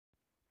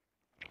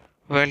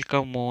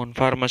Welcome on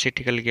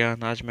pharmaceutical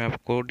ज्ञान। आज मैं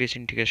आपको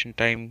डिसइंटीग्रेशन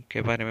टाइम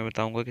के बारे में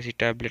बताऊंगा। किसी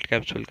टैबलेट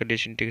कैप्सूल का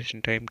डिसइंटीग्रेशन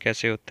टाइम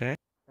कैसे होता है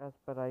as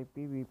per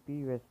IP BP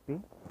USP।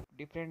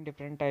 Different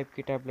different type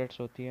की टैबलेट्स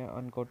होती हैं।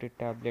 Unquoted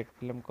tablet,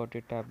 film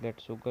coated tablet,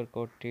 sugar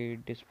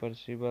coated,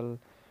 dispersible,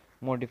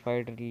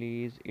 modified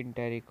release,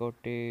 इंटेरी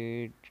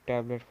coated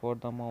tablet for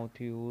the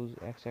mouth use,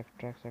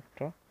 etcetera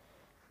etcetera.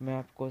 मैं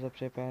आपको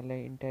सबसे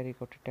पहले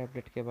इंटेरिकोटेड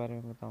टैबलेट के बारे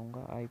में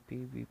बताऊंगा। IP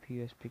BP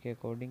USP के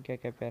अकॉर्डिंग क्या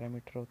क्या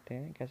पैरामीटर होते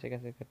हैं, कैसे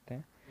कैसे करते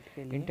हैं।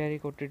 के लिए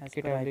इंटेरिकोटेड एज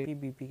के पर टैबलेट IP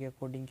BP के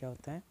अकॉर्डिंग क्या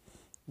होता है,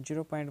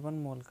 0.1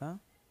 मोल का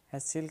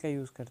HCl का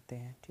यूज़ करते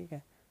हैं। ठीक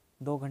है,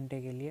 2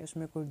 घंटे के लिए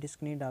उसमें कोई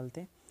डिस्क नहीं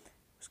डालते।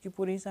 उसकी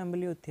पूरी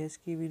असेंबली होती है,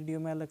 इसकी वीडियो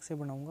मैं अलग से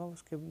बनाऊंगा,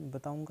 उसके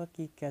बताऊंगा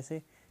कि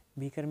कैसे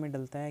बीकर में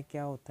डलता है,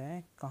 क्या होता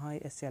है, कहाँ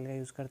HCl का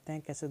यूज़ करते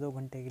हैं, कैसे 2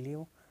 घंटे के लिए,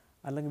 वो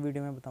अलग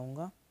वीडियो में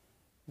बताऊँगा।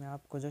 मैं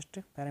आपको जस्ट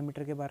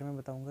पैरामीटर के बारे में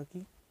बताऊँगा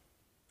कि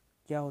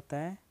क्या होता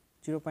है।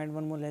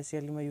 0.1 मोल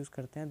HCl में यूज़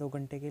करते हैं 2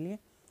 घंटे के लिए,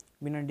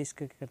 बिना डिस्क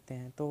के करते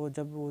हैं। तो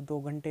जब वो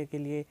 2 घंटे के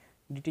लिए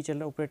DT चल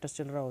रहा, ऑपरेटस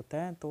चल रहा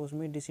होता है, तो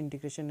उसमें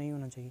डिसइंटीग्रेशन नहीं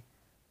होना चाहिए।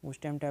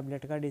 उस टाइम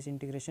टैबलेट का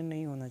डिसइंटीग्रेशन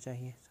नहीं होना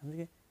चाहिए, समझ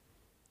गए।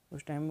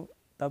 उस टाइम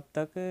तब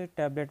तक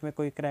टैबलेट में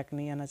कोई क्रैक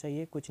नहीं आना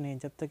चाहिए, कुछ नहीं।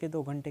 जब तक ये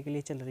 2 घंटे के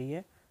लिए चल रही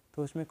है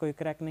तो उसमें कोई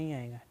क्रैक नहीं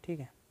आएगा, ठीक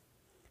है।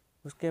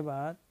 उसके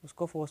बाद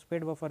उसको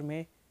फॉस्फेट बफर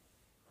में,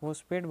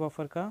 फॉस्फेट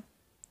बफर का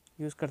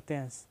यूज़ करते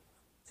हैं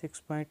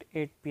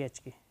 6.8 pH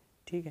के,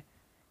 ठीक है।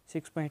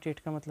 6.8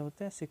 का मतलब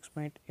होता है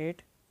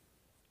 6.8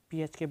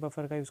 pH के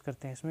बफर का यूज़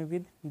करते हैं इसमें,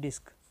 विद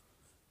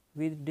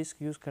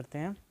डिस्क यूज़ करते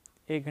हैं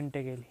 1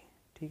 घंटे के लिए,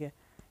 ठीक है।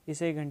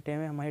 इस 1 घंटे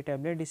में हमारी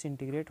टैबलेट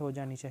डिसइंटीग्रेट हो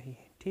जानी चाहिए,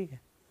 ठीक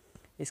है।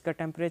 इसका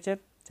temperature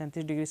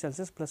 37 degree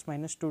Celsius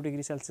 ±2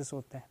 degree Celsius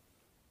होता है।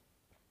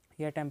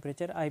 यह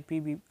टेम्परेचर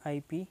IP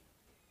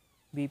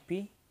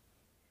BP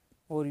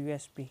और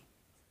USP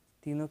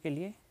तीनों के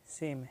लिए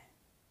सेम है,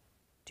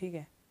 ठीक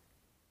है।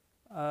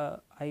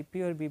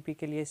 IP और BP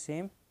के लिए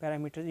सेम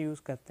पैरामीटर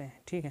यूज़ करते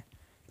हैं, ठीक है।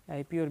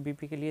 IP और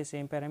BP के लिए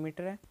सेम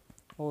पैरामीटर है,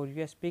 और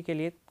USP के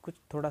लिए कुछ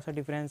थोड़ा सा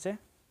डिफरेंस है।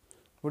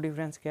 वो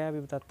डिफरेंस क्या है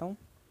अभी बताता हूँ।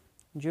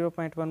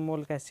 0.1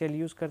 मोल का HCl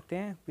यूज़ करते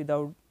हैं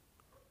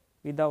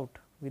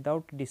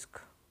विदाउट डिस्क,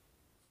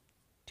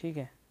 ठीक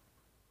है।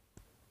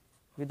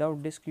 विदाउट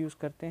डिस्क यूज़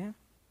करते हैं,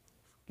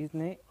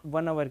 कितने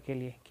 1 आवर के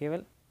लिए,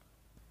 केवल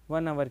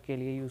 1 आवर के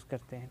लिए यूज़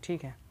करते हैं,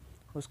 ठीक है।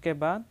 उसके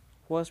बाद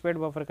फॉस्फेट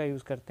बफर का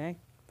यूज़ करते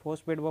हैं।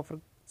 फॉस्फेट बफर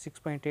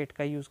 6.8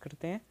 का यूज़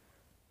करते हैं,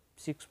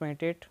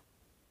 6.8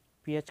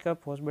 pH का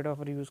फॉस्फेट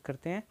बफर यूज़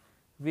करते हैं,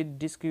 विद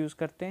डिस्क यूज़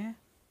करते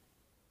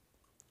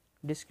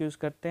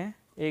हैं।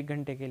 1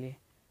 घंटे के लिए।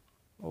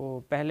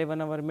 और पहले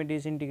 1 आवर में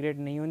डिसइंटीग्रेट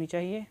नहीं होनी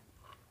चाहिए,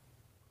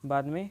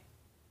 बाद में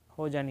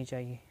हो जानी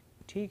चाहिए,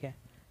 ठीक है।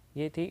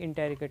 ये थी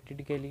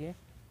इंटेरिकोटेड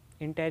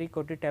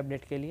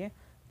टैबलेट के लिए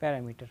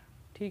पैरामीटर,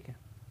 ठीक है।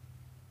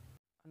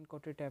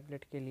 अनकोटेड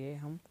टैबलेट के लिए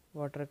हम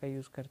वाटर का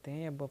यूज़ करते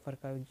हैं या बफर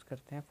का यूज़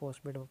करते हैं,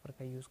 फॉस्फेट बफर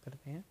का यूज़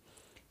करते हैं।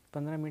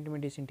 15 मिनट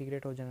में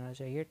डिसइंटीग्रेट हो जाना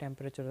चाहिए।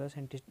 टेम्परेचर होता है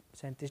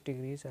 37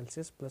 degree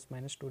Celsius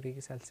 ±2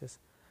 degree Celsius.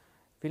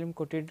 Film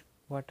coated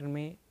water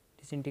में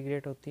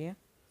डिसइंटीग्रेट होती है,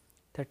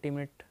 30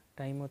 मिनट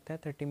टाइम होता है।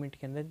 30 मिनट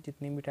के अंदर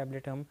जितनी भी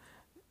टैबलेट हम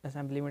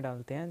असेंबली में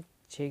डालते हैं,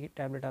 6 की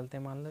टैबलेट डालते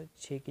हैं, मान लो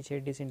 6 की 6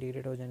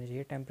 डिसइंटीग्रेट हो जानी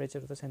चाहिए।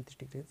 टेम्परेचर होता है 37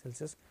 degree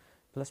Celsius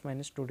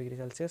 ±2 degree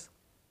Celsius.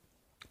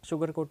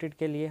 Sugar coated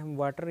के लिए हम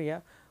वाटर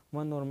या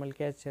 1 नॉर्मल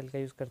के HCl का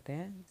यूज़ करते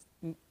हैं।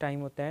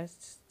 टाइम होता है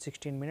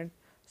 16 मिनट,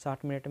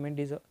 60 मिनट में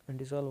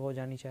डिज़ोल्व हो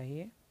जानी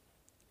चाहिए,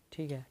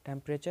 ठीक है।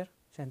 Temperature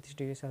 37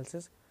 degree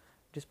Celsius.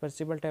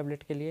 Dispersible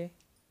tablet के लिए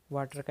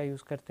वाटर का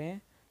यूज़ करते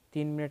हैं,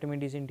 3 मिनट में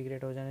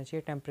डिसइंटीग्रेट हो जाना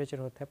चाहिए। टेम्परेचर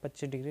होता है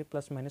 25 डिग्री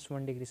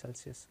 ±1 डिग्री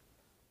सेल्सियस,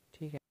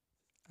 ठीक है।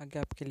 आगे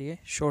आपके लिए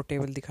शॉर्ट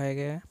टेबल दिखाया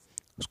गया है,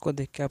 उसको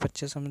देख के आप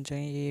अच्छे समझ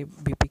जाएं। ये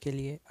BP के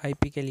लिए,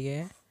 IP के लिए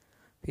है,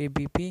 फिर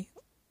BP,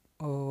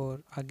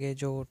 और आगे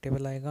जो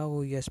टेबल आएगा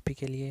वो USP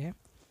के लिए है।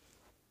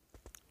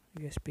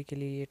 USP के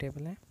लिए ये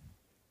टेबल है।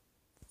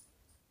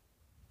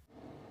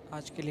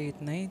 आज के लिए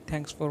इतना ही।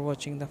 Thanks for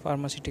watching the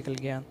pharmaceutical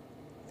ज्ञान।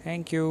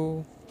 Thank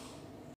you.